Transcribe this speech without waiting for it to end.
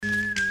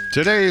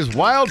Today's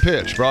Wild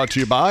Pitch brought to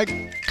you by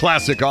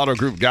Classic Auto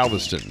Group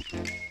Galveston.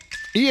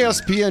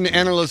 ESPN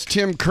analyst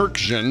Tim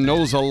Kirkjian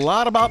knows a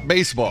lot about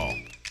baseball.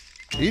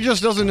 He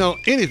just doesn't know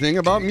anything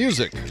about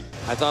music.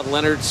 I thought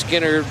Leonard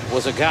Skinner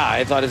was a guy.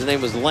 I thought his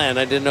name was Len.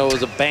 I didn't know it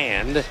was a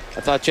band. I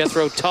thought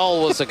Jethro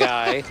Tull was a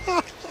guy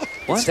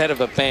instead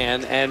of a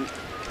band. And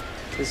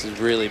this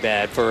is really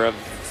bad. For a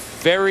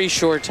very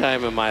short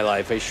time in my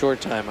life,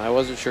 I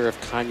wasn't sure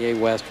if Kanye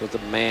West was a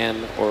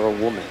man or a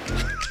woman.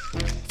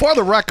 For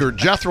the record,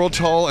 Jethro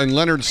Tull and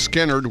Leonard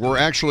Skinner were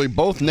actually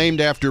both named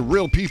after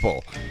real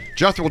people.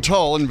 Jethro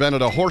Tull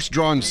invented a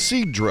horse-drawn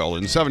seed drill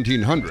in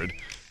 1700,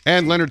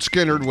 and Leonard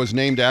Skinner was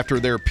named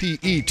after their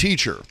PE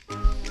teacher.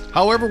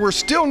 However, we're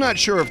still not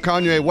sure if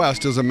Kanye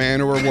West is a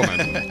man or a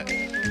woman.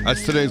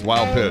 That's today's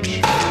Wild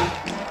Pitch.